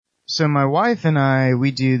So my wife and I,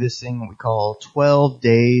 we do this thing we call 12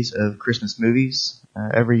 Days of Christmas Movies.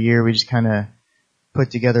 Every year we just kind of put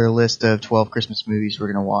together a list of 12 Christmas movies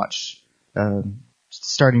we're going to watch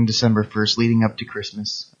starting December 1st, leading up to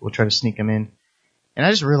Christmas. We'll try to sneak them in. And I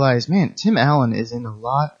just realized, man, Tim Allen is in a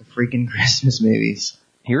lot of freaking Christmas movies.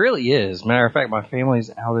 He really is. Matter of fact, my family's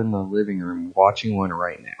out in the living room watching one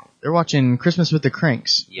right now. They're watching Christmas with the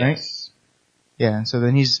Cranks, right? Yes. Yeah, and so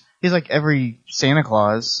then he's like every Santa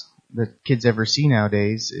Claus that kids ever see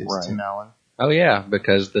nowadays is Right. Tim Allen. Oh, yeah,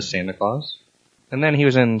 because the Santa Claus. And then he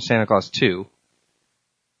was in Santa Claus 2.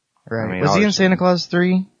 Right. I mean, was he in obviously- Santa Claus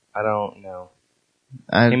 3? I don't know.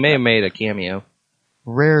 I He may have made a cameo.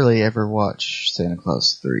 rarely ever watch Santa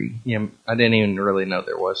Claus 3. Yeah, I didn't even really know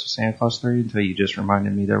there was a Santa Claus 3 until you just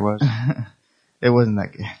reminded me there was. It wasn't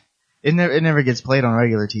that good. It never gets played on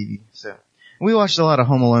regular TV. So we watched a lot of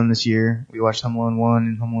Home Alone this year. We watched Home Alone 1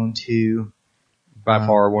 and Home Alone 2. By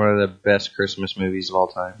far one of the best Christmas movies of all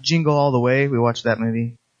time. Jingle All the Way, we watched that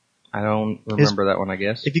movie. I don't remember that one, I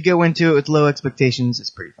guess. If you go into it with low expectations,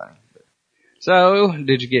 it's pretty funny. So,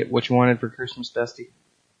 did you get what you wanted for Christmas, Dusty?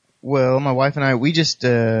 Well, my wife and I, we just,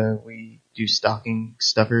 we do stocking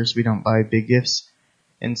stuffers. We don't buy big gifts.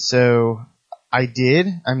 And so I did.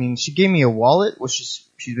 I mean, she gave me a wallet, which is,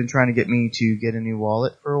 she's been trying to get me to get a new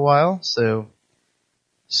wallet for a while. So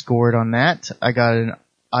scored on that. I got an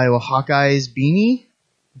Iowa Hawkeyes beanie.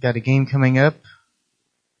 Got a game coming up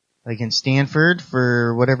against Stanford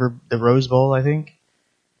for whatever, the Rose Bowl, I think.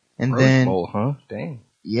 And Rose then, Bowl, huh? Dang.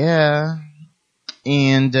 yeah.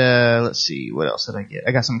 And, let's see, what else did I get?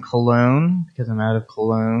 I got some cologne, because I'm out of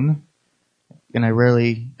cologne. And I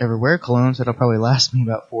rarely ever wear cologne, so it'll probably last me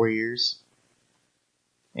about 4 years.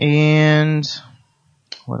 And,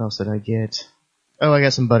 what else did I get? Oh, I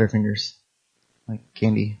got some Butterfingers. Like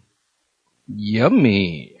candy.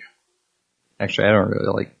 Yummy. Actually, I don't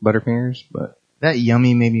really like Butterfingers, but That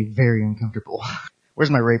yummy made me very uncomfortable.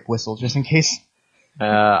 Where's my rape whistle, just in case?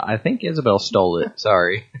 I think Isabel stole it.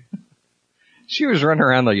 Sorry. She was running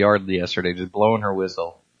around the yard yesterday just blowing her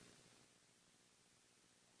whistle.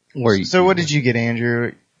 So what did you get,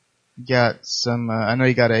 Andrew? Got some, I know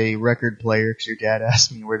you got a record player, because your dad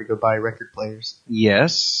asked me where to go buy record players.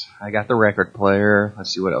 Yes, I got the record player.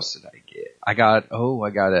 Let's see, what else did I get? I got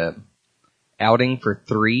a outing for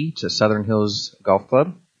 3 to Southern Hills Golf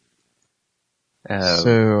Club.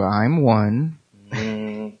 So I'm one.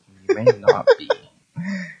 You may not be.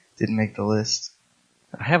 Didn't make the list.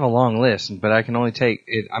 I have a long list, but I can only take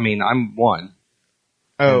it. I mean, I'm one.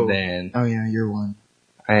 Oh. And then, Oh yeah, you're one.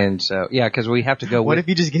 and so, yeah, because we have to go What with, if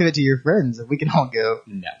you just give it to your friends and we can all go?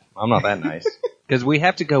 no, I'm not that nice. Because we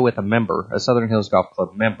have to go with a member, a Southern Hills Golf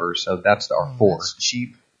Club member, so that's our 4. That's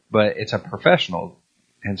cheap. But it's a professional,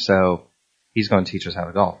 and so he's going to teach us how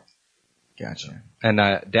to golf. Gotcha. And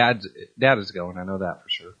Dad is going. I know that for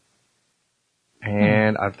sure.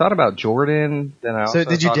 And I've thought about Jordan. Then I also So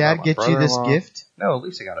did your thought dad about my get you this brother-in-law. gift? No,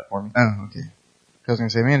 Lisa got it for me. Oh, okay. I was gonna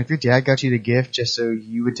say, man, if your dad got you the gift just so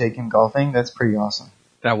you would take him golfing, that's pretty awesome.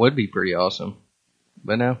 That would be pretty awesome.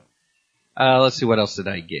 But no. Let's see, what else did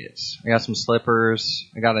I get? I got some slippers.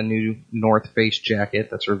 I got a new North Face jacket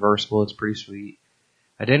that's reversible. It's pretty sweet.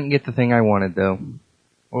 I didn't get the thing I wanted though.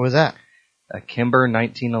 What was that? A Kimber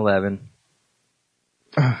 1911.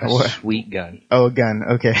 A What? sweet gun. Oh, a gun.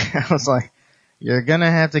 Okay. I was like, you're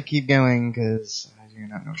gonna have to keep going because I do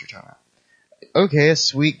not know what you're talking about. Okay, a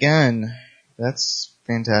sweet gun. That's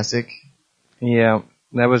fantastic. Yeah,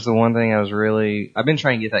 that was the one thing I've been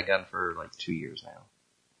trying to get that gun for like 2 years now.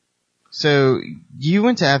 So you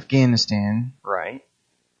went to Afghanistan, Right.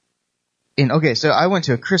 and okay, so I went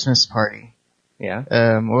to a Christmas party. Yeah.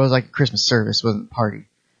 Well, it was like a Christmas service, wasn't a party.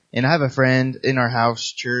 And I have a friend in our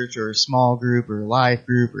house church or a small group or life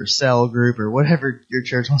group or cell group or whatever your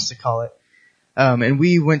church wants to call it. And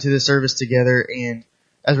we went to the service together, and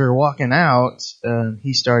as we were walking out,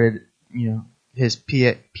 he started, his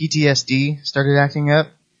PTSD started acting up,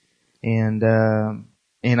 and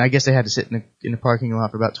I guess they had to sit in the parking lot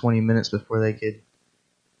for about 20 minutes before they could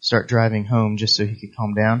start driving home just so he could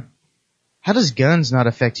calm down. How does guns not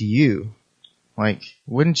affect you? Like,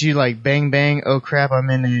 wouldn't you like bang bang, oh crap, I'm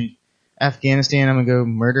in Afghanistan, I'm gonna go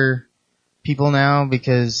murder people now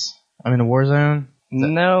because I'm in a war zone?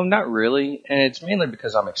 No, not really. And it's mainly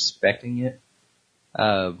because I'm expecting it.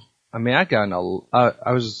 I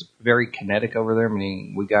was very kinetic over there,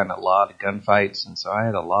 meaning we got in a lot of gunfights, and so I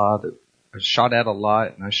shot at a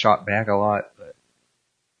lot, and I shot back a lot,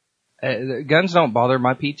 but guns don't bother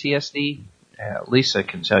my PTSD. Lisa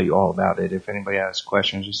can tell you all about it. If anybody has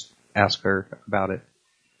questions, just ask her about it.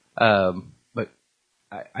 But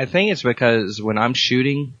I think it's because when I'm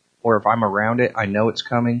shooting, or if I'm around it, I know it's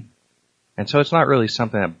coming, And so it's not really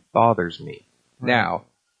something that bothers me. Right. Now,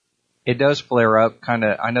 it does flare up kind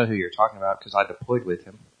of, I know who you're talking about because I deployed with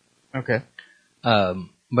him. Okay.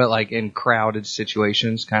 But like in crowded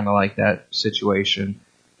situations, kind of like that situation,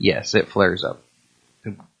 yes, it flares up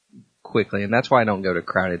quickly. And that's why I don't go to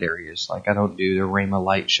crowded areas. Like I don't do the Rama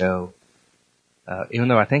light show. Even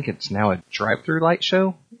though I think it's now a drive-through light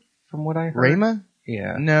show from what I heard. Rama?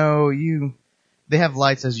 Yeah. No, they have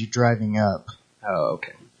lights as you're driving up. Oh,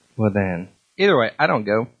 okay. Well then, either way, I don't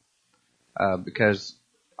go, because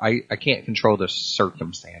I can't control the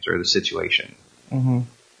circumstance or the situation. Mm-hmm.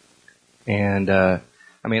 And, I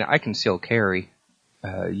mean, I can still carry,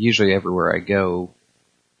 usually everywhere I go.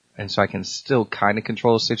 And so I can still kind of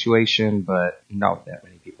control the situation, but not with that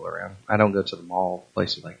many people around. I don't go to the mall,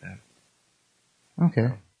 places like that. Okay.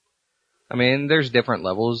 I mean, there's different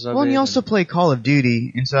levels of it. Well, and you also play Call of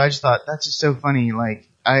Duty, and so I just thought, that's just so funny. Like,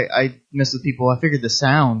 I mess with people. I figured the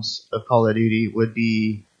sounds of Call of Duty would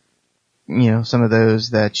be, some of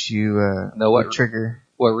those that you would trigger.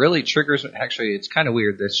 What really triggers, actually, it's kind of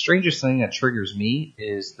weird. The strangest thing that triggers me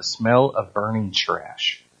is the smell of burning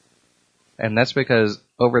trash. And that's because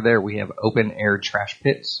over there we have open air trash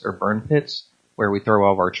pits, or burn pits, where we throw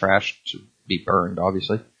all of our trash to be burned,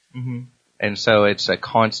 obviously. Mm-hmm. And so it's a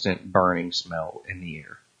constant burning smell in the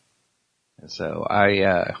air. And so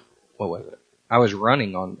what was it? I was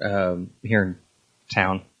running on, here in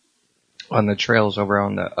town on the trails over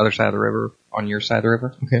on the other side of the river, on your side of the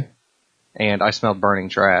river. Okay. And I smelled burning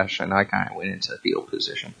trash and I kind of went into fetal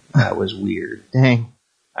position. That was weird. Dang.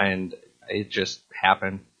 And it just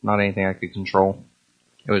happened. Not anything I could control.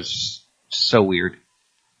 It was so weird.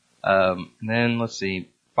 And then let's see.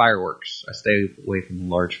 Fireworks. I stay away from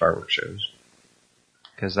large fireworks shows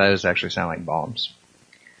because those actually sound like bombs.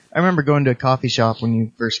 I remember going to a coffee shop when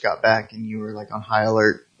you first got back, and you were like on high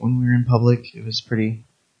alert when we were in public. It was pretty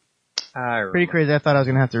crazy. I thought I was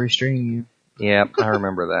gonna have to restrain you. Yeah, I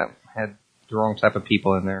remember that. Had the wrong type of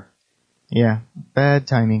people in there. Yeah, bad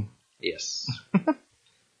timing. Yes.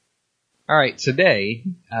 All right, today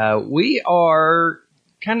we are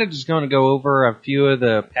kind of just going to go over a few of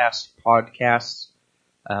the past podcasts.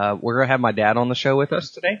 We're going to have my dad on the show with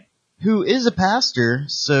us today. Who is a pastor,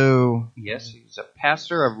 so... Yes, he's a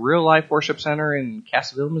pastor of Real Life Worship Center in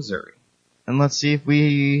Cassville, Missouri. And let's see if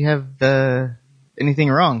we have anything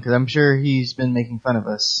wrong, because I'm sure he's been making fun of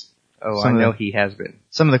us. Oh, I know he has been.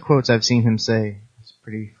 Some of the quotes I've seen him say. It's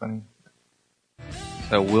pretty funny.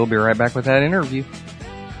 So we'll be right back with that interview.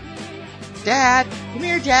 Dad! Come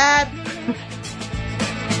here, Dad!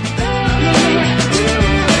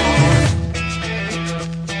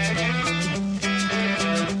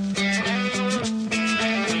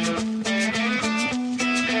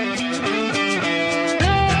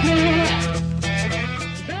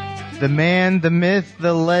 The man, the myth,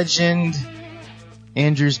 the legend,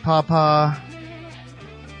 Andrew's papa,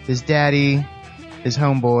 his daddy, his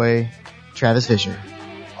homeboy, Travis Fisher.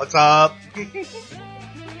 What's up?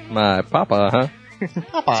 My papa, huh?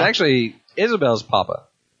 Papa. It's actually Isabel's papa.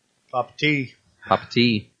 Papa T. Papa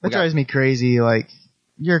T. That drives me crazy, like,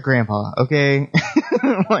 you're a grandpa, okay?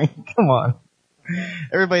 Like, come on.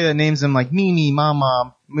 Everybody that names him like Mimi,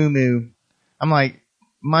 Mama, Moo Moo, I'm like,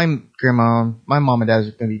 my grandma, my mom and dad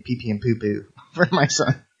are going to be pee pee and poo poo for my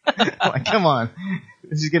son. Like, come on.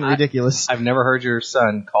 This is getting ridiculous. I've never heard your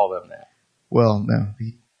son call them that. Well, no.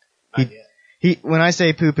 He when I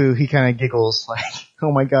say poo poo, he kind of giggles like,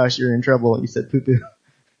 oh my gosh, you're in trouble. You said poo poo.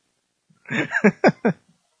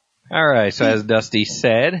 All right. So as Dusty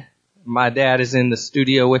said, my dad is in the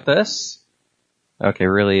studio with us. Okay.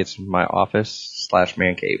 Really, it's my office /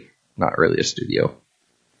 man cave. Not really a studio.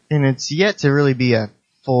 And it's yet to really be a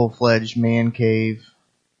full-fledged man cave.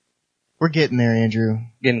 We're getting there, Andrew.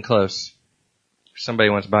 Getting close. If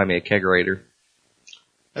somebody wants to buy me a kegerator.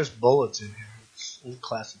 There's bullets in here. It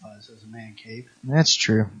classifies as a man cave. That's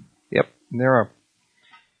true. Yep, there are.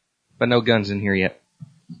 But no guns in here yet.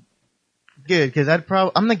 Good, because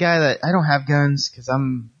I'm the guy that, I don't have guns, because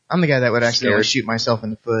I'm the guy that would actually shoot myself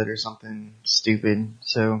in the foot or something stupid,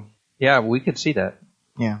 so. Yeah, we could see that.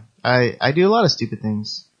 Yeah, I do a lot of stupid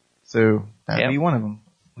things, so that'd be one of them.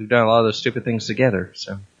 We've done a lot of those stupid things together,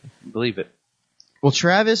 so believe it. Well,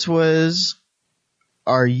 Travis was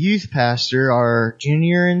our youth pastor our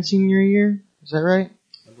junior and senior year. Is that right?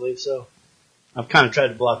 I believe so. I've kind of tried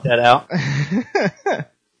to block that out.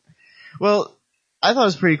 Well, I thought it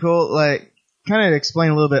was pretty cool. Like, kind of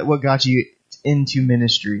explain a little bit what got you into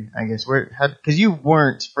ministry, I guess. Because you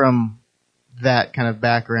weren't from that kind of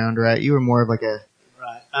background, right? You were more of like a...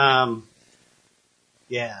 Right.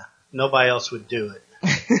 Yeah. Nobody else would do it.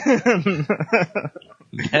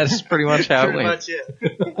 That's pretty much how it went. Pretty much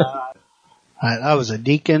it. I was a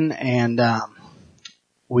deacon, and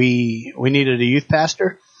we needed a youth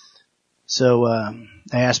pastor. So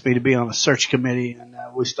they asked me to be on a search committee, and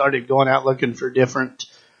we started going out looking for different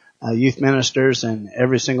youth ministers, and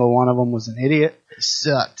every single one of them was an idiot. It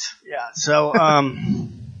sucked. Yeah. So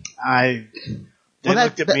they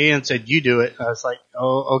looked at me and said, "You do it." I was like,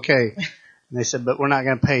 "Oh, okay." And they said, "But we're not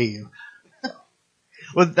going to pay you."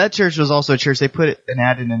 Well, that church was also a church. They put an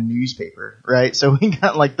ad in a newspaper, right? So we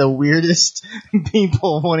got like the weirdest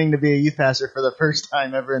people wanting to be a youth pastor for the first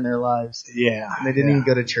time ever in their lives. Yeah. And they didn't even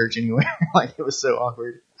go to church anywhere. Like, it was so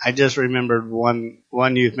awkward. I just remembered one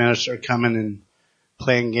youth minister coming and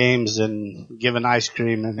playing games and giving ice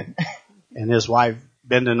cream, and his wife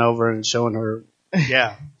bending over and showing her.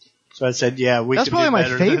 Yeah. So I said, "Yeah, we." That's could probably do my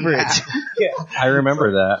better than favorite. that." Yeah. I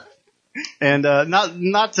remember that. And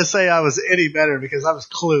not to say I was any better, because I was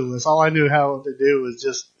clueless. All I knew how to do was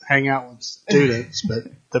just hang out with students.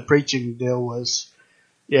 But the preaching deal was,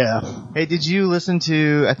 yeah. Hey, did you listen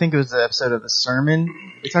to, I think it was the episode of the sermon?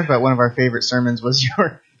 We talked about one of our favorite sermons was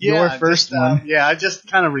your first one. Yeah, I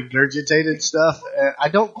just kind of regurgitated stuff. I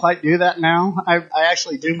don't quite do that now. I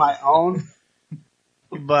actually do my own.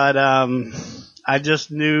 But I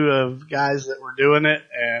just knew of guys that were doing it,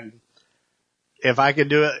 and if I could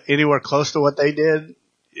do it anywhere close to what they did,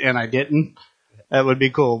 and I didn't, that would be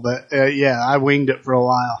cool. But yeah, I winged it for a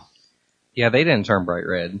while. Yeah, they didn't turn bright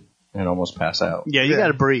red and almost pass out. Yeah, you got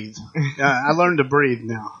to breathe. I learned to breathe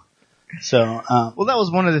now. So, well, that was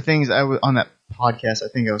one of the things on that podcast I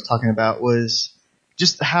think I was talking about was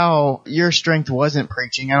just how your strength wasn't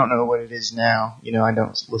preaching. I don't know what it is now. You know, I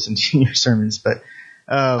don't listen to your sermons, but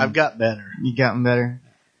I've got better. You gotten better.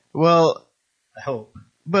 Well, I hope.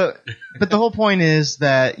 But the whole point is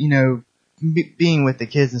that, you know, being with the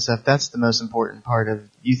kids and stuff, that's the most important part of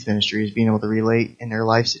youth ministry, is being able to relate in their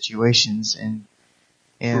life situations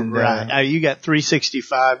and right. You got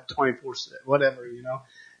 365, 24, whatever, you know,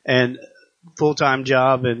 and full-time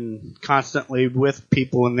job and constantly with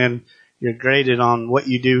people, and then you're graded on what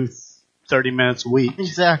you do 30 minutes a week.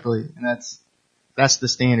 Exactly. And that's the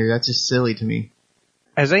standard. That's just silly to me.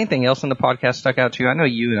 Has anything else in the podcast stuck out to you? I know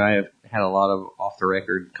you and I have had a lot of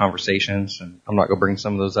off-the-record conversations, and I'm not going to bring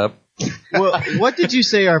some of those up. Well, what did you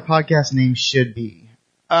say our podcast name should be?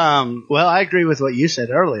 Well, I agree with what you said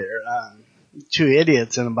earlier. Two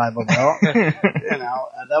idiots in a Bible Belt. You know,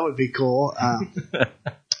 that would be cool. But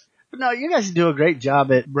no, you guys do a great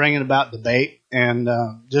job at bringing about debate and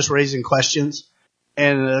just raising questions.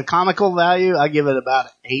 And the comical value, I give it about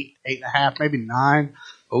 8, 8.5, maybe 9.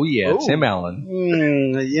 Oh, yeah, Ooh. Tim Allen.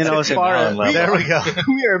 You know, as far as, there we go.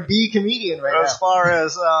 We are a B comedian right now. As far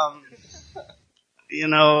as, you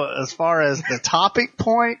know, as far as the topic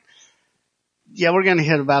point, yeah, we're going to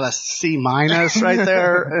hit about a C- right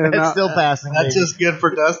there. And, It's still passing. That's just good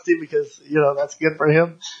for Dusty because, you know, that's good for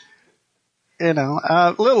him. You know,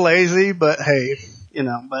 a little lazy, but hey, you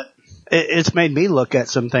know, but it's made me look at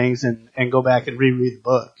some things and go back and reread the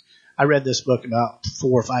book. I read this book about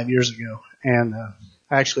 4 or 5 years ago, and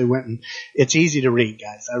I actually went and it's easy to read,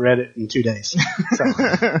 guys. I read it in 2 days. So.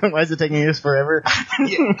 Why is it taking us forever?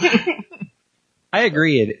 I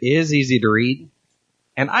agree. It is easy to read,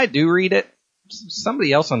 and I do read it.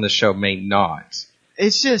 Somebody else on the show may not.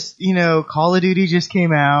 It's just, you know, Call of Duty just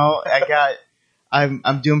came out.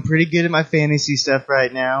 I'm doing pretty good at my fantasy stuff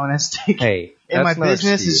right now, and it's taking. Hey, and my that's no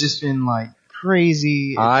business excuse. has just been like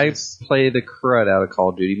crazy. I play the crud out of Call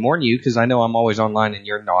of Duty, more than you, because I know I'm always online and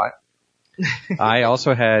you're not. I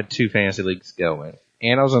also had 2 fantasy leagues going,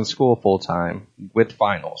 and I was in school full time with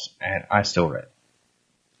finals, and I still read.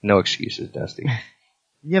 No excuses, Dusty.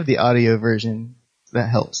 You have the audio version. That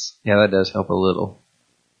helps. Yeah, that does help a little.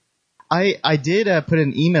 I did put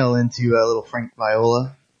an email into little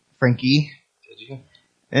Frankie. Did you?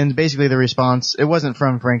 And basically the response, it wasn't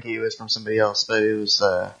from Frankie, it was from somebody else, but it was,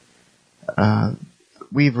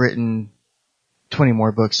 we've written 20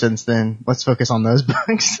 more books since then. Let's focus on those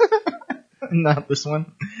books. Not this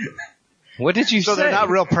one. What did you So say? they're not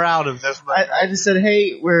real proud of this book. I just said,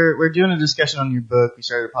 hey, we're doing a discussion on your book. We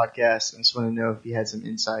started a podcast and just want to know if you had some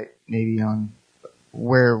insight maybe on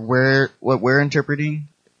what we're interpreting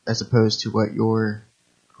as opposed to what you're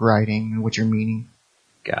writing and what you're meaning.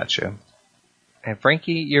 Gotcha. And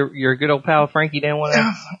Frankie, your good old pal Frankie didn't want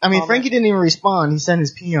to. I mean, Frankie didn't even respond. He sent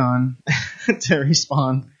his peon to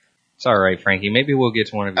respond. It's all right, Frankie. Maybe we'll get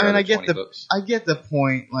to one of your other 20 books. I get the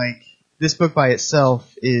point. Like, this book by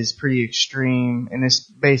itself is pretty extreme, and it's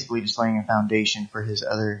basically just laying a foundation for his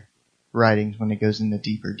other writings when it goes into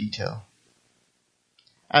deeper detail.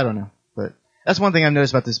 I don't know, but that's one thing I've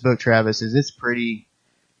noticed about this book, Travis, is it's pretty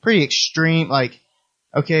extreme. Like,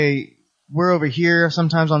 okay, we're over here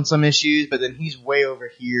sometimes on some issues, but then he's way over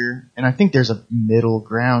here. And I think there's a middle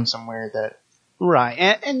ground somewhere that. Right.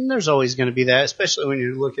 And there's always going to be that, especially when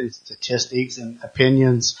you look at statistics and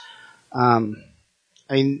opinions. George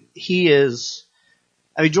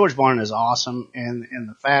Barna is awesome and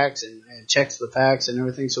the facts and checks the facts and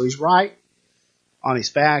everything. So he's right on his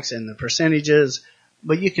facts and the percentages,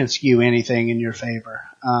 but you can skew anything in your favor,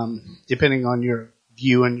 depending on your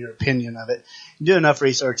view and your opinion of it. You do enough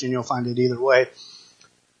research and you'll find it either way.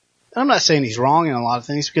 I'm not saying he's wrong in a lot of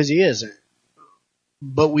things because he isn't,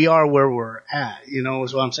 but we are where we're at,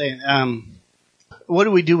 is what I'm saying. What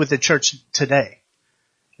do we do with the church today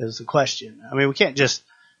is the question. I mean, we can't just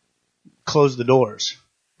close the doors.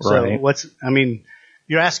 Right. So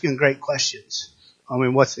you're asking great questions. I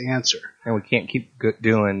mean, what's the answer? And we can't keep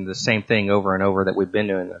doing the same thing over and over that we've been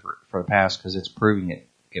doing for the past because it's proving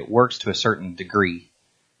it works to a certain degree,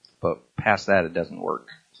 but past that it doesn't work.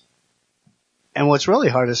 And what's really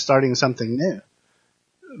hard is starting something new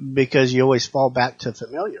because you always fall back to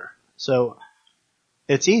familiar. So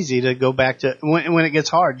it's easy to go back to when it gets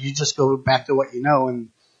hard, you just go back to what you know, and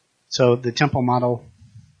so the temple model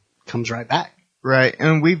comes right back. Right,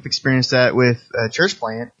 and we've experienced that with a church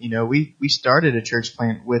plant. We started a church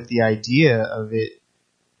plant with the idea of it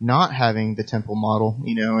not having the temple model,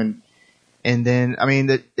 and then,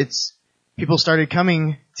 that it's, people started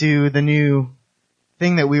coming to the new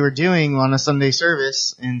thing that we were doing on a Sunday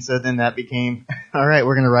service, and so then that became, all right,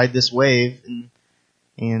 we're gonna ride this wave,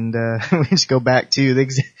 and we just go back to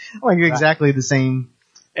exactly the same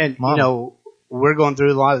and model. We're going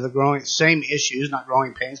through a lot of the same issues, not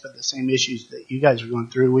growing pains, but the same issues that you guys are going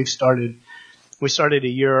through. We started a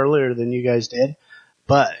year earlier than you guys did,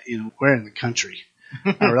 but we're in the country,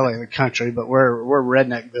 not really in the country, but we're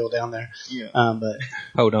Redneckville down there. Yeah.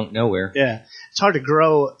 Don't nowhere. Yeah, it's hard to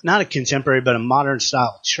grow not a contemporary but a modern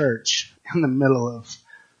style church in the middle of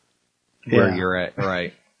where you're at,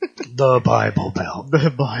 right? The Bible Belt,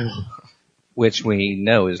 the Bible, which we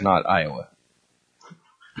know is not Iowa.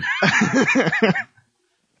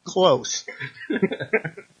 Close.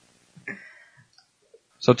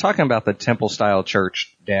 So talking about the temple style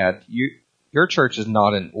church, Dad, your church is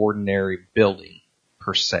not an ordinary building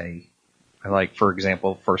per se. Like, for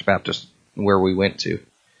example, First Baptist, where we went to.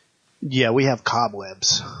 Yeah, we have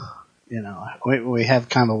cobwebs. We have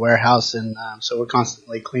kind of a warehouse, and so we're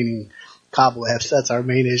constantly cleaning cobwebs. That's our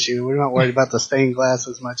main issue. We're not worried about the stained glass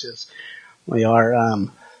as much as we are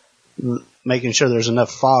making sure there's enough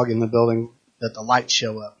fog in the building that the lights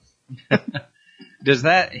show up. Does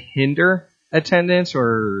that hinder attendance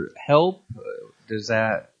or help? Does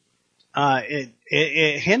that?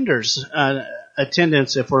 It hinders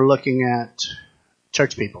attendance if we're looking at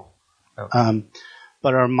church people. Okay.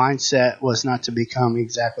 But our mindset was not to become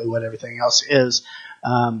exactly what everything else is.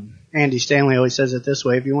 Andy Stanley always says it this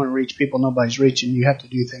way: if you want to reach people nobody's reaching, you have to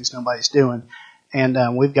do things nobody's doing.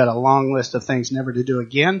 And we've got a long list of things never to do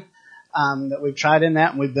again. That we've tried in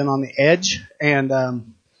that, and we've been on the edge, and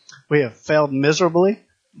we have failed miserably,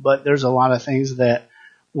 but there's a lot of things that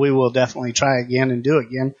we will definitely try again and do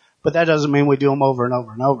again, but that doesn't mean we do them over and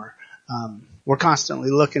over and over. We're constantly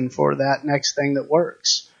looking for that next thing that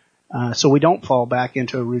works, so we don't fall back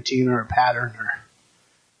into a routine or a pattern.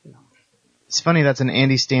 It's funny, that's an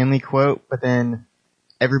Andy Stanley quote, but then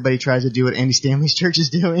everybody tries to do what Andy Stanley's church is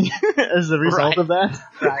doing as a result of that.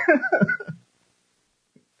 Right.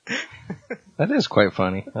 That is quite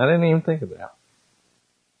funny. I didn't even think of that.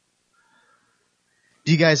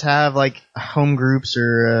 Do you guys have like home groups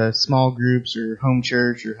or small groups or home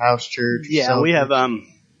church or house church? Yeah, we have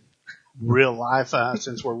real life.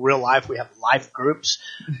 Since we're real life, we have life groups.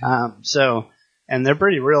 And they're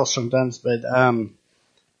pretty real sometimes. But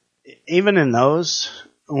even in those,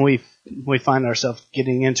 we find ourselves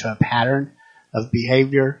getting into a pattern of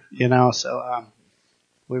behavior. So.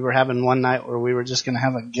 We were having one night where we were just going to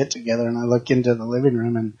have a get together, and I look into the living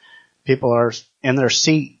room and people are in their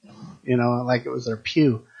seat, like it was their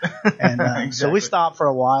pew. And Exactly. So we stopped for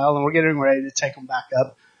a while, and we're getting ready to take them back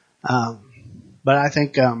up. But I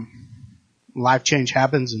think life change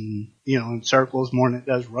happens in circles more than it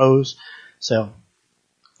does rows. So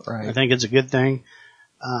Right. I think it's a good thing.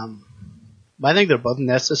 But I think they're both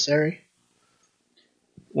necessary.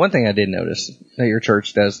 One thing I did notice that your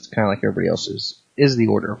church does, kind of like everybody else's, is the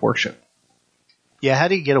order of worship. Yeah, how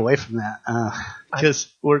do you get away from that?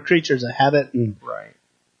 Because we're creatures of habit,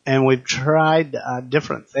 and we've tried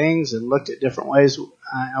different things and looked at different ways.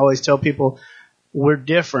 I always tell people we're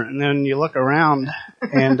different, and then you look around,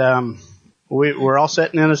 and we're all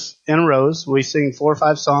sitting in rows. We sing 4 or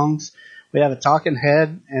 5 songs. We have a talking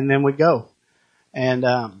head, and then we go. And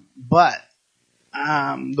but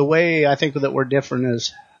The way I think that we're different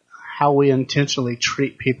is how we intentionally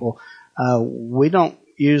treat people. We don't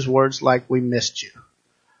use words like "we missed you,"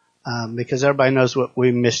 because everybody knows what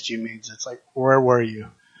 "we missed you" means. It's like, where were you?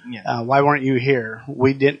 Yeah. Why weren't you here?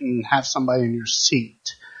 We didn't have somebody in your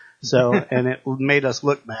seat. So, and it made us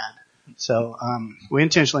look bad. So, we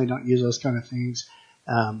intentionally don't use those kind of things.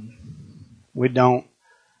 We don't,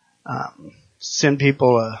 send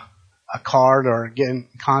people a card or get in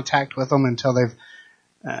contact with them until they've,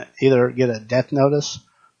 either get a death notice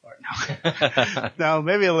or no,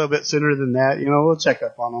 maybe a little bit sooner than that. We'll check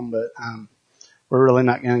up on them, but, we're really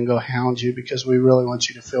not going to go hound you because we really want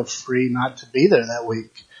you to feel free not to be there that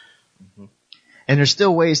week. And there's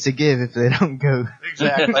still ways to give if they don't go.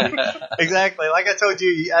 Exactly. Like I told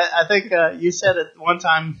you, I think you said it one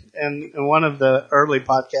time in one of the early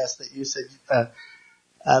podcasts that you said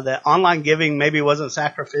that online giving maybe wasn't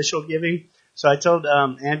sacrificial giving. So I told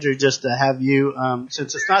Andrew just to have you,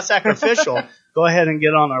 since it's not sacrificial, go ahead and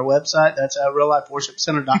get on our website. That's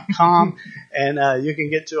reallifeworshipcenter.com, and you can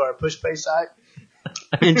get to our PushPay site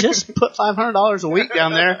and just put $500 a week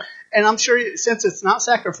down there. And I'm sure since it's not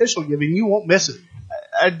sacrificial giving, you won't miss it.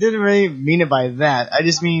 I didn't really mean it by that. I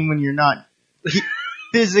just mean when you're not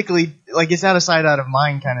physically, like it's out of sight, out of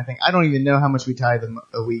mind kind of thing. I don't even know how much we tithe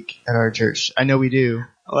a week at our church. I know we do.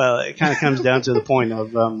 Well, it kind of comes down to the point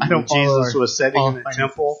of when Jesus was sitting in the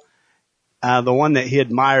temple, the one that he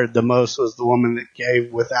admired the most was the woman that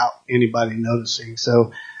gave without anybody noticing.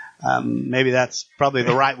 So maybe that's probably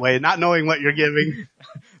the right way, not knowing what you're giving.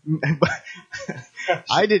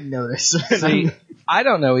 I didn't notice. See, I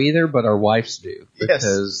don't know either, but our wives do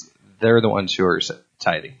because they're the ones who are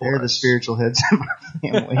tithing. They're the spiritual heads of our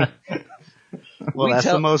family. Well, that's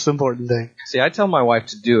the most important thing. See, I tell my wife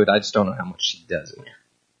to do it. I just don't know how much she does it.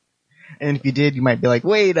 And if you did, you might be like,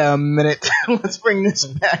 wait a minute. Let's bring this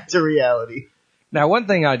back to reality. Now, one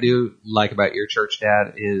thing I do like about your church,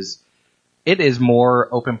 Dad, is it is more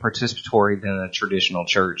open participatory than a traditional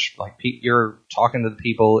church. Like you're talking to the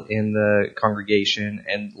people in the congregation,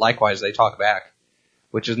 and likewise they talk back,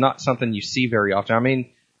 which is not something you see very often. I mean,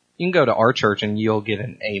 you can go to our church and you'll get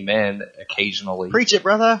an amen occasionally. Preach it,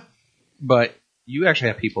 brother. But you actually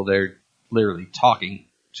have people there literally talking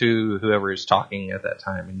to whoever is talking at that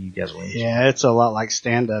time, and you guys will. Yeah, it's a lot like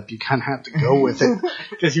stand-up. You kind of have to go with it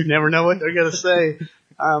because you never know what they're going to say.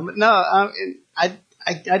 I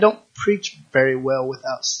don't preach very well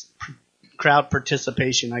without crowd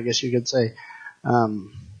participation, I guess you could say.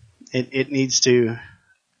 It needs to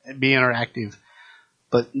be interactive.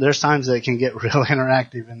 But there's times that it can get real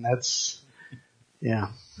interactive, and that's,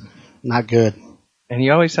 not good. And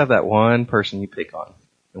you always have that one person you pick on.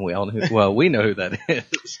 And we all know we know who that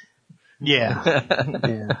is. Yeah.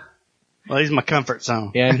 Well, he's my comfort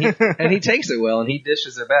zone. Yeah, and he takes it well, and he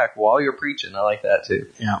dishes it back while you're preaching. I like that, too.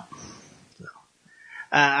 Yeah.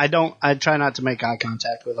 I try not to make eye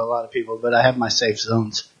contact with a lot of people, but I have my safe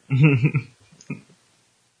zones.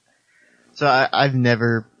 So I've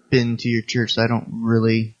never been to your church, so I don't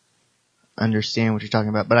really understand what you're talking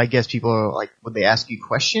about. But I guess people are like, would they ask you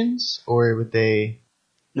questions, or would they?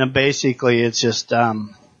 No, basically it's just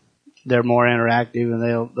they're more interactive,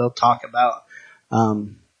 and they'll talk about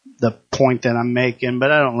the point that I'm making,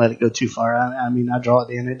 but I don't let it go too far. I mean, I draw it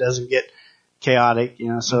in. It doesn't get chaotic,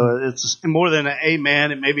 so it's more than an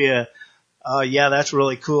amen. It may be yeah, that's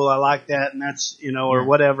really cool. I like that. And that's, or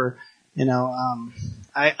whatever,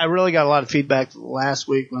 I really got a lot of feedback last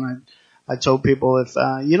week when I told people if,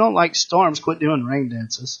 you don't like storms, quit doing rain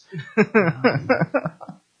dances.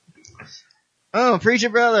 Oh, preach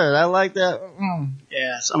it, brother. I like that.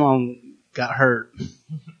 Yeah. Some of them got hurt.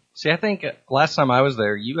 See, I think last time I was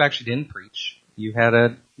there, you actually didn't preach. You had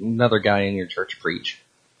another guy in your church preach.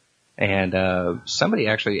 And somebody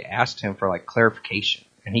actually asked him for clarification,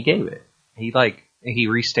 and he gave it. He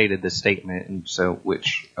restated the statement, and so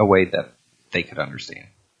a way that they could understand.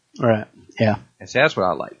 Right. Yeah. And so that's what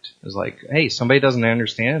I liked. It was like, hey, somebody doesn't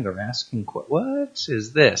understand. They're asking, what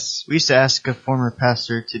is this? We used to ask a former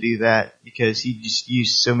pastor to do that because he just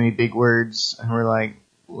used so many big words, and we're like,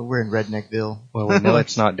 we're in Redneckville. Well, we know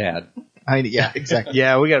it's not Dad. Yeah, exactly.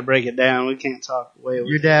 Yeah, we got to break it down. We can't talk way over.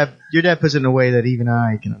 Your dad puts it in a way that even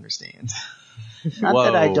I can understand. Not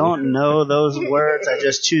that I don't know those words, I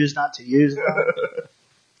just choose not to use them.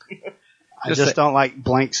 I just don't like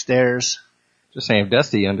blank stares. Just saying, if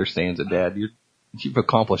Dusty understands it, Dad, you've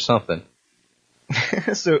accomplished something.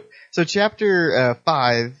 So chapter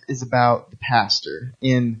 5 is about the pastor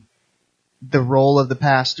and the role of the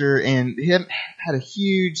pastor, and he had a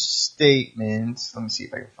huge statement. Let me see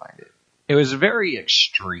if I can find it. It was very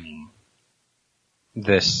extreme.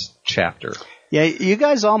 this chapter. Yeah, you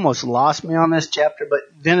guys almost lost me on this chapter, but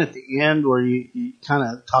then at the end where you kind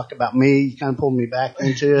of talked about me, you kind of pulled me back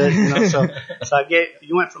into it. So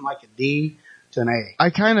you went from like a D to an A.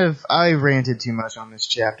 I ranted too much on this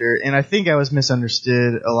chapter, and I think I was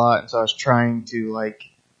misunderstood a lot, and so I was trying to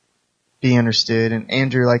be understood, and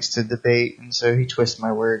Andrew likes to debate, and so he twists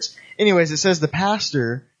my words. Anyways, it says the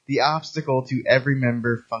pastor, the obstacle to every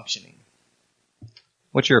member functioning.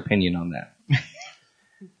 What's your opinion on that?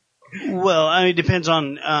 Well, it depends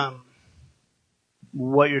on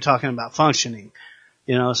what you're talking about functioning.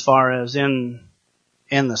 As far as in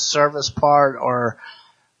the service part, or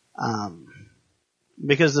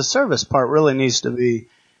because the service part really needs to be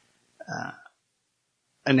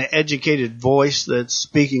an educated voice that's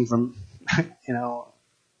speaking from,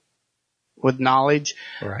 with knowledge,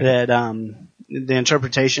 right, that the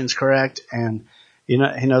interpretation's correct, and he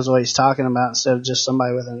knows what he's talking about instead of just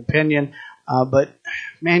somebody with an opinion. But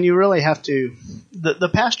man, you really have to. The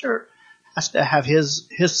pastor has to have his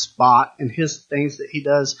spot and his things that he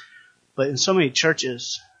does. But in so many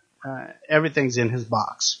churches, everything's in his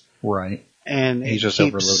box. Right. And he's just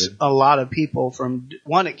keeps overloaded. A lot of people from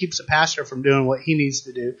one. It keeps the pastor from doing what he needs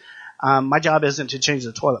to do. My job isn't to change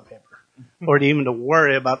the toilet paper, or to even to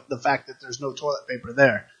worry about the fact that there's no toilet paper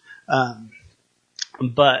there.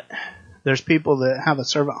 But there's people that have a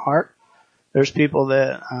servant heart. There's people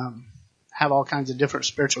that have all kinds of different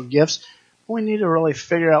spiritual gifts. We need to really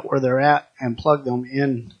figure out where they're at and plug them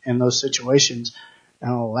in those situations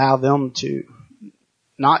and allow them to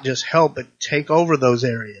not just help, but take over those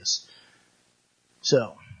areas.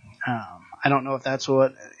 So, I don't know if that's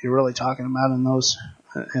what you're really talking about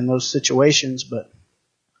in those situations, but.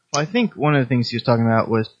 Well, I think one of the things he was talking about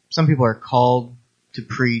was some people are called to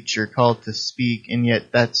preach or called to speak, and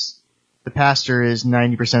yet the pastor is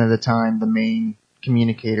 90% of the time the main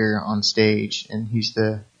communicator on stage, and he's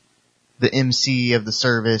the MC of the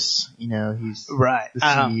service. He's right. The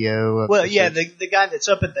CEO. The guy that's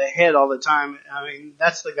up at the head all the time.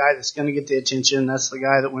 That's the guy that's going to get the attention. That's the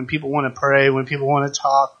guy that when people want to pray, when people want to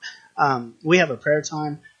talk, we have a prayer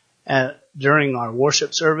time during our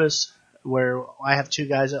worship service where I have two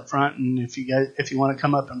guys up front, and if you want to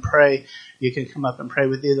come up and pray, you can come up and pray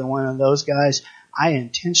with either one of those guys. I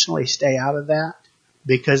intentionally stay out of that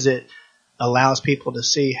because it allows people to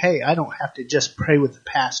see, hey, I don't have to just pray with the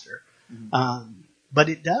pastor. Mm-hmm. But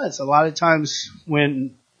it does. A lot of times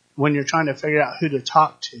when you're trying to figure out who to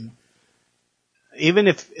talk to, even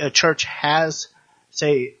if a church has,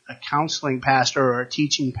 say, a counseling pastor or a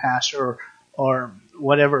teaching pastor or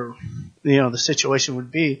whatever, the situation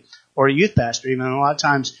would be, or a youth pastor even, a lot of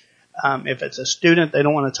times, if it's a student, they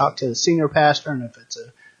don't want to talk to the senior pastor, and if it's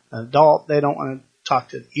an adult, they don't want to talk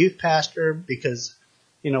to the youth pastor because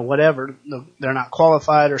whatever, they're not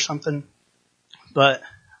qualified or something. But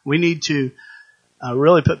we need to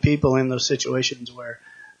really put people in those situations where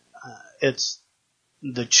it's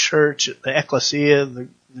the church, the ecclesia,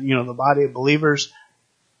 the body of believers.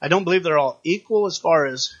 I don't believe they're all equal as far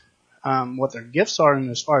as what their gifts are, and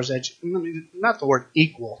as far as not the word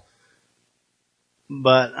equal,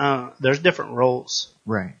 but there's different roles,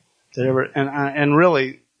 right? And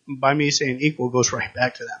really, by me saying equal goes right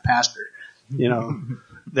back to that pastor.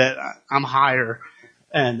 That I'm higher,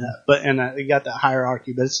 and you got that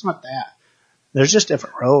hierarchy, but it's not that. There's just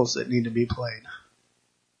different roles that need to be played.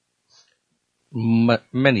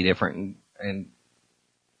 Many different, and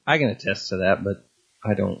I can attest to that, but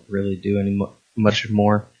I don't really do much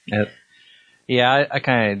more. I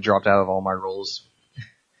kind of dropped out of all my roles.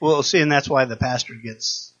 Well, see, and that's why the pastor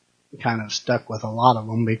gets kind of stuck with a lot of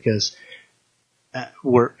them, because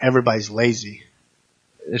everybody's lazy.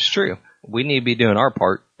 It's true. We need to be doing our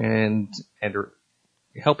part and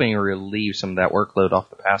helping relieve some of that workload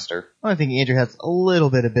off the pastor. Well, I think Andrew has a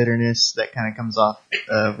little bit of bitterness that kind of comes off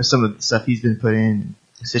with some of the stuff he's been put in,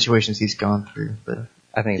 the situations he's gone through. But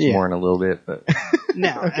I think it's more in a little bit. But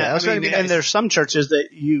no, okay, and there's some churches that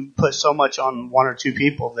you put so much on one or two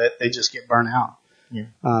people that they just get burnt out.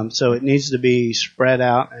 Yeah. So it needs to be spread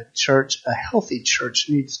out. A healthy church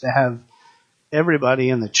needs to have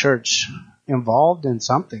everybody in the church involved in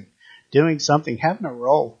something, doing something, having a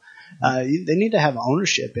role. They need to have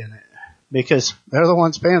ownership in it because they're the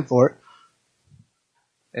ones paying for it.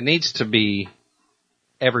 It needs to be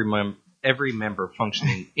every member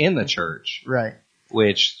functioning in the church, right?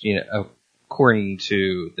 Which, according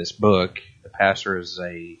to this book, the pastor is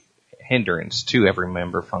a hindrance to every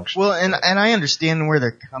member functioning. Well, and I understand where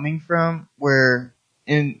they're coming from. Where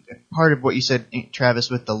in part of what you said, Travis,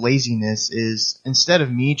 with the laziness is instead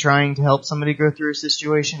of me trying to help somebody go through a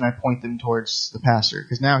situation, I point them towards the pastor,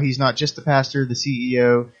 because now he's not just the pastor, the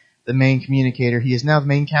CEO, the main communicator. He is now the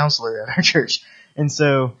main counselor at our church. And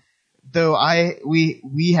so, though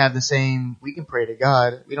we have the same, we can pray to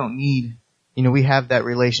God. We don't need, we have that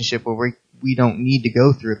relationship where we don't need to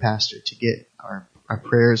go through a pastor to get our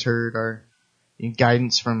prayers heard, our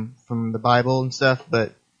guidance from the Bible and stuff.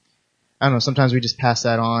 But I don't know, sometimes we just pass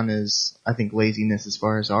that on as, I think, laziness as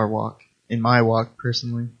far as our walk. In my walk,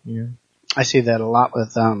 personally, I see that a lot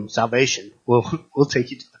with salvation. We'll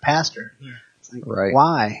take you to the pastor. Yeah. It's like, right.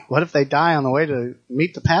 Why? What if they die on the way to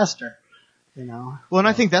meet the pastor? Well, and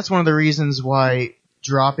I think that's one of the reasons why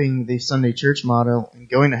dropping the Sunday church model and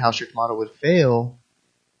going to house church model would fail,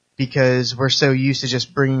 because we're so used to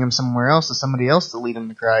just bringing them somewhere else, to somebody else to lead them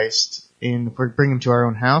to Christ. And if we bring them to our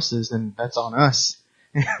own houses, then that's on us.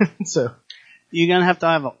 So you're going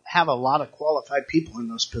to have a lot of qualified people in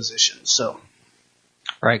those positions. So,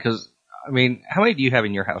 right, because how many do you have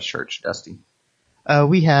in your house church, Dusty?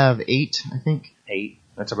 We have 8, I think. 8.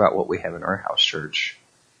 That's about what we have in our house church.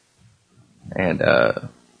 And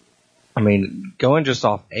going just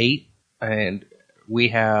off 8, and we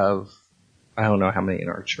have, I don't know how many in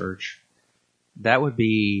our church. That would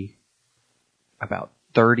be about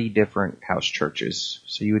 30 different house churches.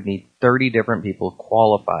 So you would need 30 different people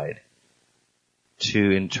qualified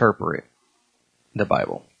to interpret the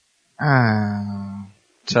Bible.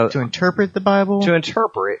 So to interpret the Bible? To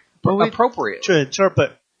interpret appropriate. To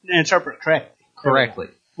interpret correctly.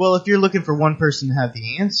 Well, if you're looking for one person to have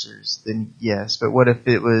the answers, then yes. But what if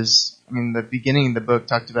it was, the beginning of the book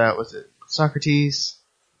talked about, was it Socrates?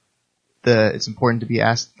 It's important to be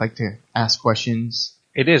asked, to ask questions.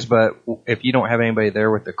 It is, but if you don't have anybody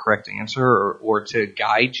there with the correct answer or to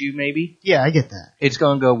guide you, maybe. Yeah, I get that. It's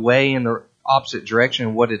going to go way in the opposite direction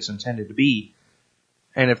of what it's intended to be.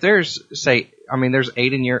 And if there's, there's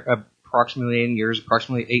 8 in your, approximately 8 in yours,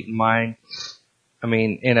 approximately 8 in mine.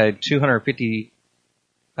 In a 250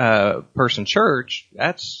 person church,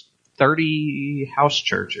 that's 30 house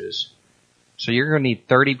churches. So you're going to need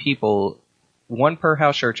 30 people, one per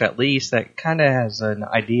house church at least, that kind of has an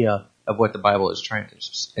idea of what the Bible is trying to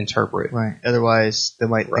interpret. Right. Otherwise, they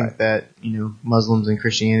might think that, Muslims and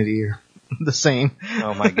Christianity are the same.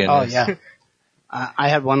 Oh my goodness. Oh yeah. I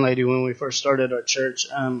had one lady when we first started our church.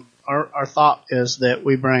 Our thought is that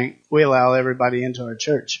we allow everybody into our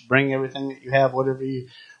church. Bring everything that you have, whatever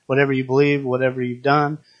you believe, whatever you've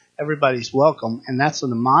done. Everybody's welcome, and that's the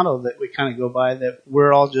motto that we kind of go by. That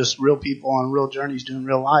we're all just real people on real journeys doing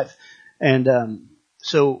real life, and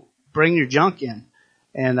so bring your junk in.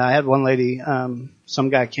 And I had one lady, some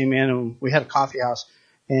guy came in, and we had a coffee house,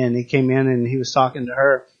 and he came in and he was talking to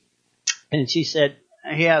her, and she said,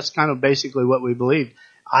 he asked kind of basically what we believed.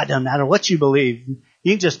 I don't matter what you believe.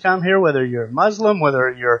 You can just come here, whether you're Muslim,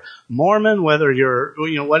 whether you're Mormon, whether you're,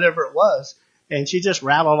 whatever it was. And she just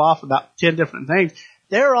rattled off about 10 different things.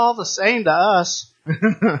 They're all the same to us.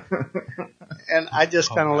 And I just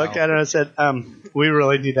kind of looked at her and said, we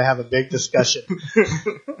really need to have a big discussion.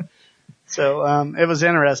 So, it was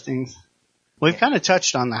interesting. We've kind of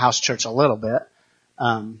touched on the house church a little bit.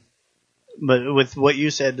 But with what you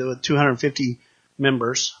said, with 250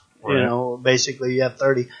 members, right. Basically you have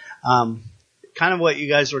 30. Kind of what you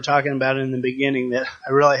guys were talking about in the beginning, that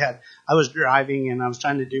I was driving and I was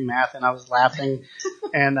trying to do math and I was laughing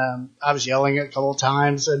and, I was yelling a couple of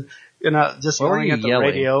times and, just yelling at the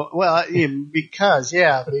radio. Well, because,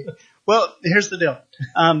 well, here's the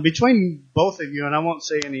deal. Between both of you, and I won't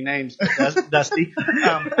say any names, Dusty,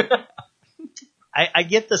 I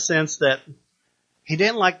get the sense that he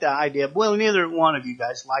didn't like the idea. Well, neither one of you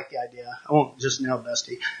guys like the idea. I won't just nail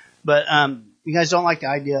Dusty. But you guys don't like the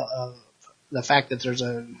idea of the fact that there's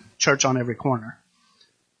a church on every corner.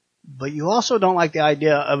 But you also don't like the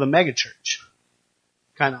idea of a megachurch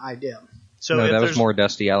kind of idea. So no, that was more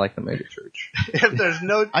Dusty. I like the megachurch. If there's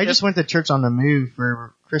no... I just went to church on the move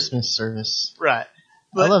for Christmas service. Right.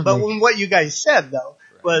 But what you guys said, though,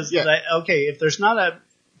 was that, okay, if there's not a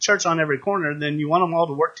church on every corner, then you want them all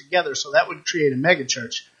to work together, so that would create a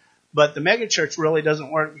megachurch. But the megachurch really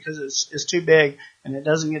doesn't work because it's too big and it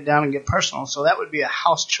doesn't get down and get personal. So that would be a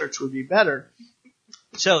house church would be better.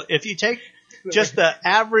 So if you take just the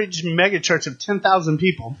average megachurch of 10,000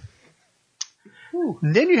 people,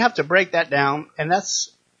 then you have to break that down, and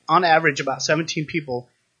that's on average about 17 people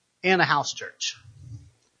in a house church.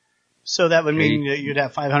 So that would mean that you'd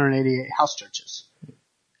have 588 house churches.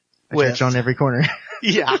 A church on every corner.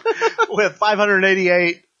 Yeah, with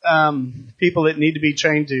 588 people that need to be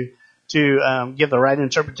trained to give the right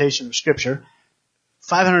interpretation of Scripture,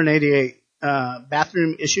 588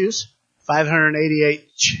 bathroom issues,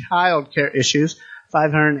 588 child care issues,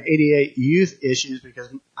 588 youth issues because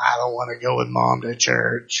I don't want to go with mom to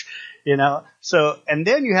church, You know, so, and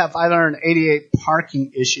then you have 588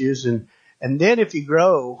 parking issues, and then if you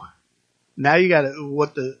grow, now you got to,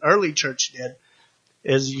 what the early church did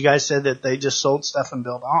is you guys said that they just sold stuff and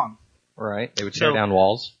built on. Right. They would tear down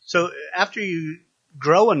walls. So after you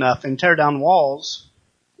grow enough and tear down walls,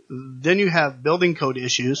 then you have building code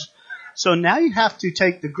issues. So now you have to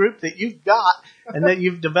take the group that you've got and that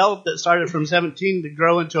you've developed that started from 17 to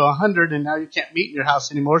grow into 100, and now you can't meet in your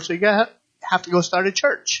house anymore, so you have to go start a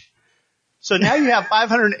church. So now you have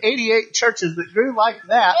 588 churches that grew like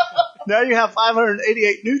that. Now you have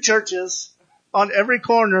 588 new churches on every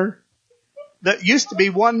corner that used to be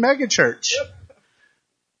one mega church.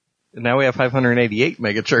 And now we have 588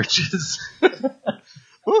 mega churches.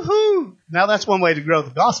 Woohoo! Now that's one way to grow the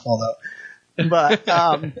gospel, though. But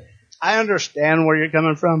I understand where you're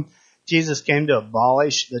coming from. Jesus came to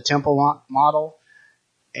abolish the temple model.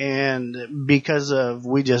 And because of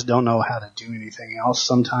we just don't know how to do anything else,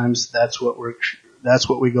 sometimes that's what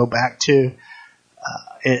we go back to.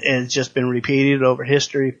 It's just been repeated over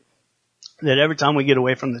history that every time we get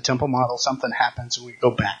away from the temple model, something happens and we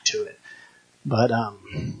go back to it. But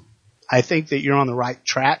I think that you're on the right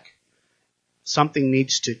track. Something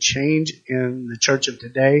needs to change in the church of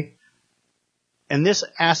today. And this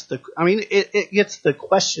it gets the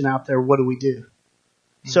question out there, what do we do?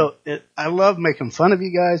 So I love making fun of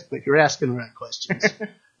you guys, but you're asking the right questions. And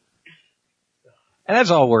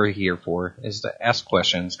that's all we're here for, is to ask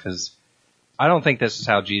questions, because I don't think this is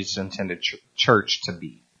how Jesus intended church to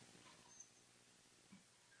be.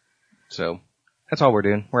 So that's all we're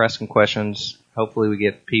doing. We're asking questions. Hopefully we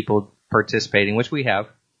get people participating, which we have.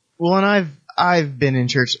 Well, and I've been in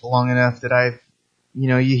church long enough that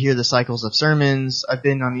you hear the cycles of sermons. I've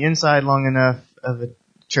been on the inside long enough of a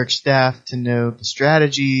church staff to know the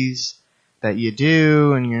strategies that you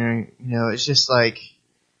do, and it's just like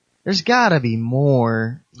there's gotta be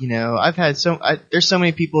more. I've had there's so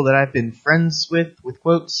many people that I've been friends with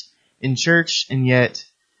quotes in church, and yet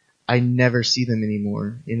I never see them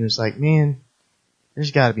anymore. And it's like, man,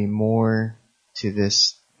 there's gotta be more to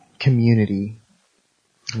this community.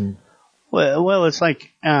 Well, it's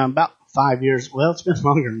like about 5 years. Well, it's been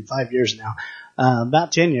longer than 5 years now.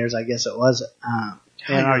 About 10 years, I guess it was.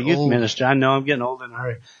 In our youth ministry, I know I'm getting old in a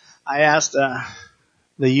hurry. I asked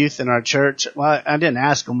the youth in our church. Well, I didn't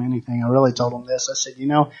ask them anything. I really told them this. I said,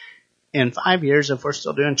 in 5 years, if we're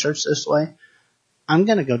still doing church this way, I'm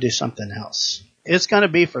going to go do something else. It's going to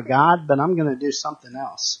be for God, but I'm going to do something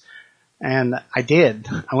else. And I did.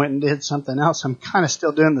 I went and did something else. I'm kind of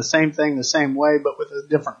still doing the same thing the same way, but with a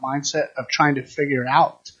different mindset of trying to figure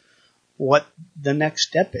out what the next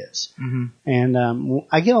step is. Mm-hmm. And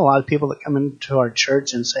I get a lot of people that come into our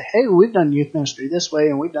church and say, hey, we've done youth ministry this way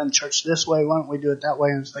and we've done church this way. Why don't we do it that way?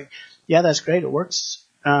 And it's like, yeah, that's great. It works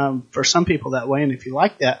for some people that way. And if you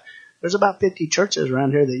like that, there's about 50 churches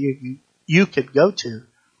around here that you could go to,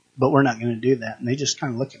 but we're not going to do that. And they just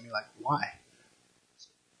kind of look at me like, why?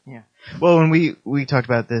 Yeah. Well, when we talked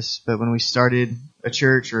about this, but when we started a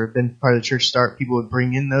church or been part of the church start, people would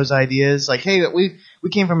bring in those ideas like, hey, we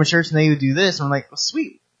came from a church and they would do this. And I'm like, well,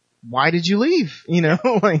 sweet. Why did you leave?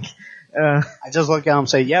 I just look at them and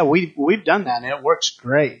say, yeah, we've done that and it works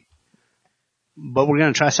great, but we're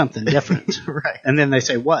going to try something different. Right. And then they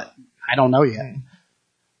say, what? I don't know yet.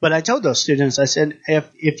 But I told those students, I said,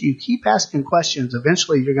 if you keep asking questions,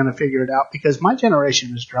 eventually you're going to figure it out, because my generation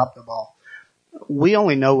has dropped the ball. We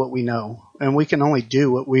only know what we know, and we can only do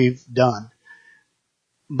what we've done.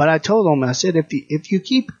 But I told them, I said, if you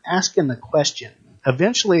keep asking the question,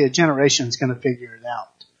 eventually a generation is going to figure it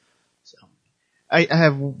out. So, I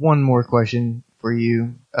have one more question for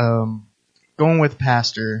you. Going with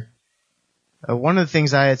pastor, one of the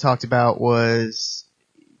things I had talked about was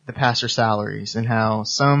the pastor salaries and how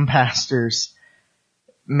some pastors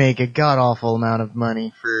make a god-awful amount of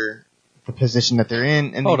money for the position that they're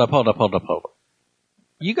in. And Hold up.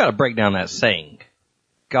 You got to break down that saying.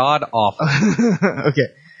 God awful.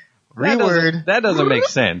 Okay. Reword. That doesn't make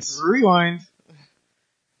sense. Rewind.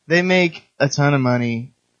 They make a ton of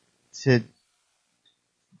money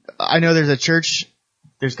I know there's a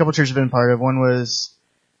couple churches I've been part of. One was,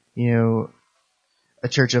 a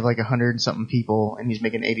church of like 100 and something people, and he's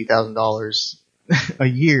making $80,000 a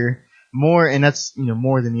year. More, and that's,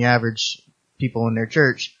 more than the average people in their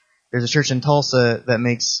church. There's a church in Tulsa that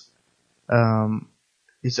makes,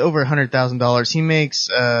 it's over $100,000. He makes,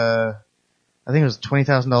 I think it was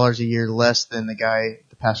 $20,000 a year less than the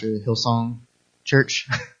pastor of the Hillsong Church.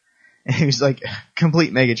 And he was like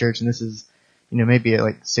complete mega church, and this is, maybe a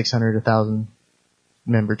like 600, 1,000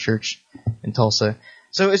 member church in Tulsa.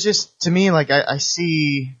 So it's just, to me, like I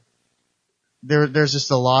see there's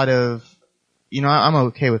just a lot of I'm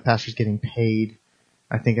okay with pastors getting paid.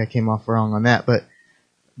 I think I came off wrong on that, but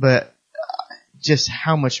just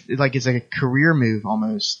how much, like, it's like a career move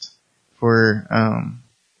almost for,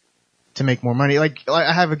 to make more money. Like,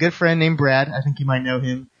 I have a good friend named Brad. I think you might know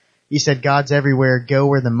him. He said, God's everywhere. Go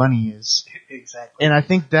where the money is. Exactly. And I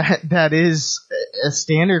think that is a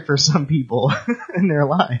standard for some people in their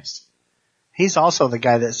lives. He's also the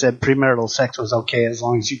guy that said premarital sex was okay as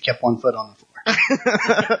long as you kept one foot on the floor.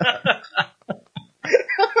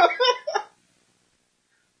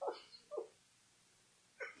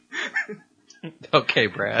 Okay,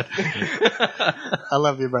 Brad. I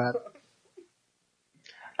love you, Brad.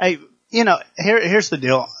 Hey, here's the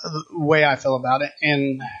deal, the way I feel about it,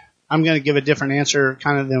 and I'm going to give a different answer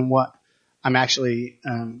kind of than what I'm actually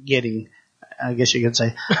getting, I guess you could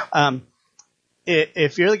say.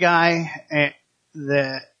 If you're the guy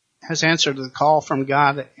that has answered the call from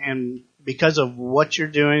God, and because of what you're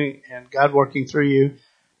doing and God working through you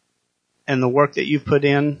and the work that you put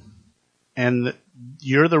in, and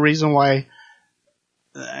you're the reason why,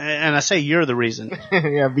 and I say you're the reason.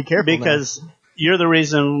 Yeah, be careful. Because you're the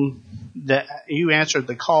reason that you answered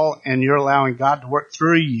the call and you're allowing God to work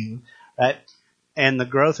through you, right? And the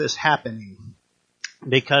growth is happening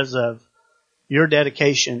because of your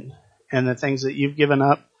dedication and the things that you've given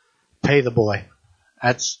up. Pay the boy.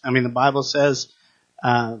 The Bible says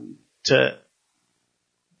to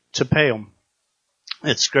pay him.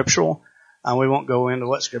 It's scriptural. We won't go into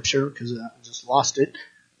what scripture because I just lost it.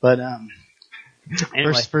 But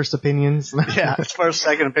anyway. First opinions. Yeah, first,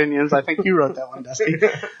 second opinions. I think you wrote that one, Dusty.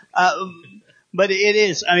 But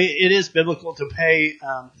it is biblical to pay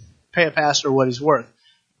a pastor what he's worth.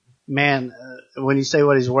 Man, when you say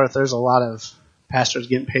what he's worth, there's a lot of pastors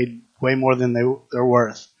getting paid way more than they're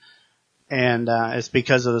worth. And it's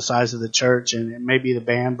because of the size of the church, and it may be the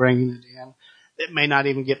band bringing it in. It may not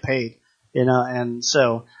even get paid, and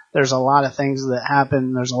so there's a lot of things that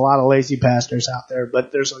happen. There's a lot of lazy pastors out there,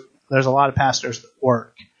 but there's a lot of pastors that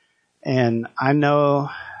work. And I know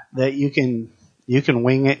that you can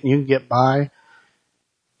wing it and you can get by,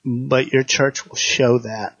 but your church will show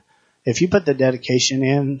that. If you put the dedication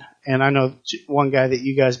in, and I know one guy that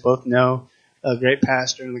you guys both know, a great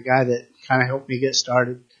pastor, and the guy that kind of helped me get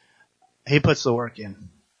started, he puts the work in.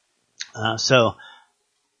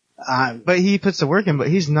 But he puts the work in, but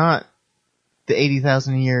he's not the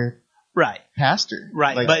 $80,000 a year pastor.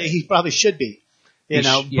 Right. Like, but he probably should be. He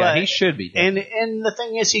should be. And the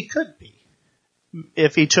thing is, he could be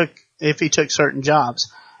if he took certain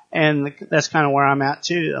jobs. And that's kind of where I'm at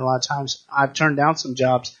too. A lot of times I've turned down some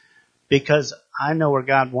jobs because I know where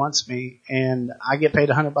God wants me, and I get paid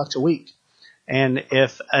 $100 a week. And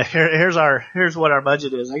if here's what our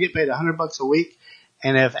budget is, I get paid $100 a week,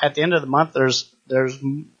 and if at the end of the month there's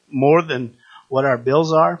more than what our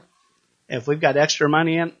bills are, if we've got extra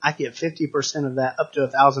money in, I get 50% of that, up to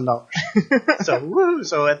 $1,000.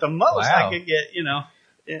 So at the most I could get,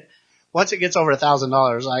 once it gets over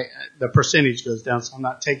 $1,000, the percentage goes down, so I'm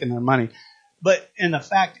not taking their money. But in the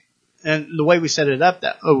fact, and the way we set it up,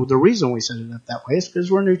 the reason we set it up that way is because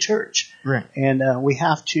we're a new church. right. And we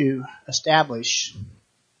have to establish,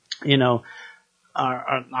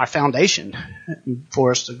 our foundation for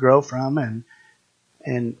us to grow from,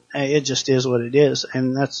 and it just is what it is.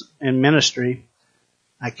 And that's in ministry.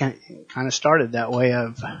 I kind of started that way. I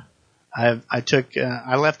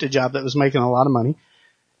left a job that was making a lot of money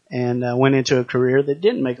and went into a career that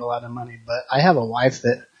didn't make a lot of money. But I have a wife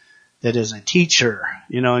that is a teacher,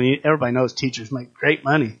 and everybody knows teachers make great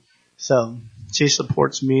money. So she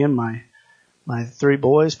supports me and my 4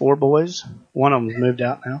 boys. One of them's moved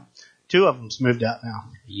out now. 2 of them's moved out now.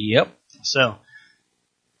 Yep. So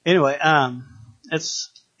anyway, it's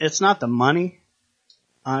not the money.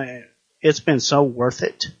 It's been so worth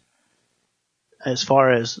it as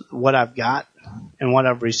far as what I've got and what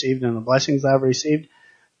I've received and the blessings I've received,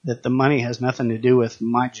 that the money has nothing to do with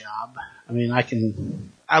my job. I mean,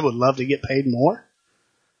 I would love to get paid more,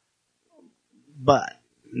 but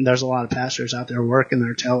there's a lot of pastors out there working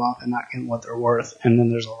their tail off and not getting what they're worth. And then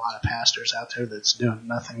there's a lot of pastors out there that's doing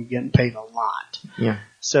nothing, getting paid a lot. Yeah.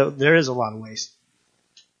 So there is a lot of waste,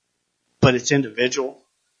 but it's individual.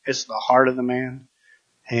 It's the heart of the man.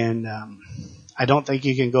 And, I don't think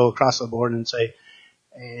you can go across the board and say,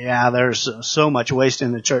 yeah, there's so much waste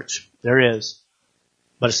in the church. There is,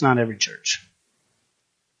 but it's not every church.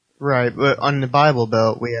 Right. But on the Bible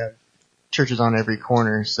Belt, we have churches on every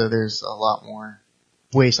corner, so there's a lot more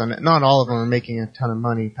waste on it. Not all of them are making a ton of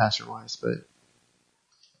money pastor-wise, but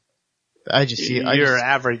I just see your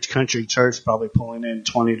average country church probably pulling in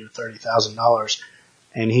 $20,000 to $30,000,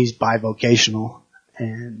 and he's bivocational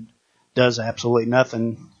and does absolutely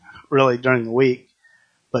nothing really during the week,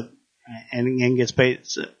 and gets paid.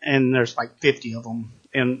 And there's like 50 of them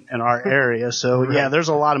in our area. So yeah, there's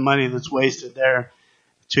a lot of money that's wasted there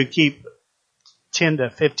to keep 10 to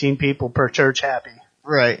 15 people per church happy.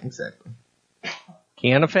 Right, exactly.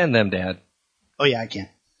 Can't offend them, Dad. Oh yeah, I can.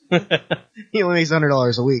 He only makes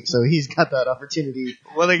 $100 a week, so he's got that opportunity.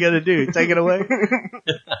 What are they going to do? Take it away?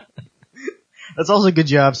 That's also good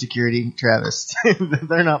job security, Travis.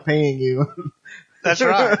 They're not paying you. That's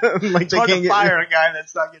right. Like It's hard to fire a guy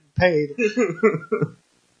that's not getting paid.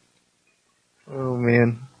 Oh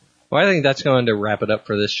man. Well, I think that's going to wrap it up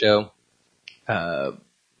for this show. I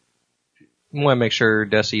want to make sure,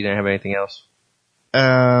 Dusty, you didn't have anything else.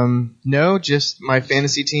 No, just my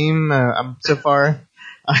fantasy team. I'm $100.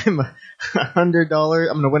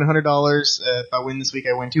 I'm gonna win $100. If I win this week,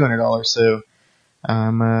 I win $200. So,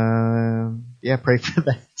 yeah, pray for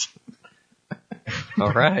that.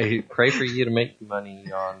 All right. Pray for you to make money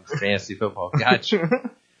on fantasy football.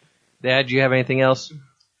 Gotcha. Dad, do you have anything else?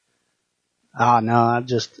 Oh no,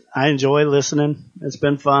 I enjoy listening. It's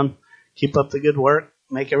been fun. Keep up the good work.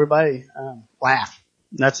 Make everybody laugh.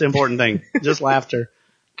 That's the important thing. Just laughter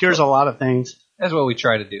cures a lot of things. That's what we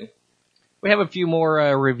try to do. We have a few more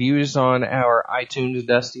reviews on our iTunes,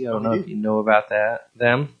 Dusty. I don't know if you know about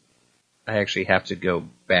them. I actually have to go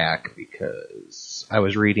back because I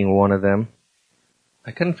was reading one of them.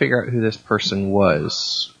 I couldn't figure out who this person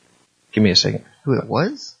was. Give me a second. Who it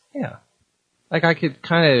was? Yeah. Like I could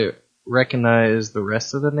kind of recognize the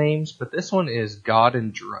rest of the names, but this one is God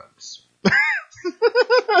and Drugs.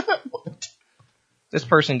 This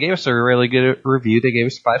person gave us a really good review. They gave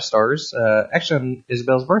us 5 stars. Actually, on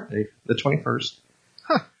Isabel's birthday, the 21st.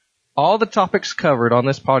 Huh. All the topics covered on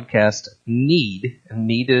this podcast need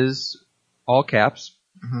is all caps,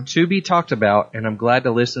 to be talked about, and I'm glad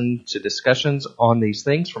to listen to discussions on these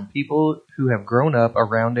things from people who have grown up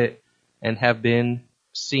around it and have been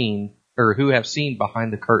seen, or who have seen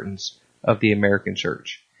behind the curtains of the American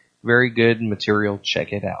church. Very good material.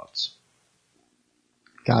 Check it out.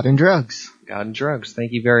 God and Drugs. God and Drugs.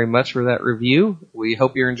 Thank you very much for that review. We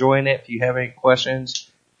hope you're enjoying it. If you have any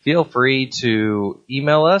questions, feel free to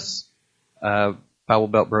email us,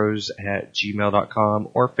 BibleBeltBros@gmail.com,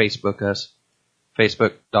 or Facebook us,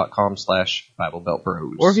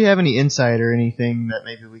 Facebook.com/BibleBeltBros. Or if you have any insight or anything that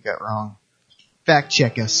maybe we got wrong, fact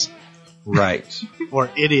check us. Right.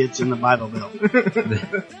 Or idiots in the Bible Belt.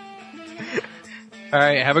 All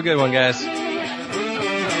right. Have a good one, guys.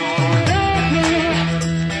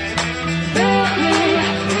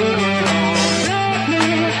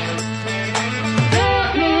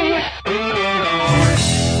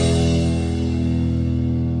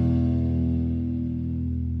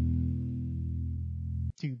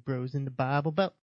 Two bros in the Bible Belt.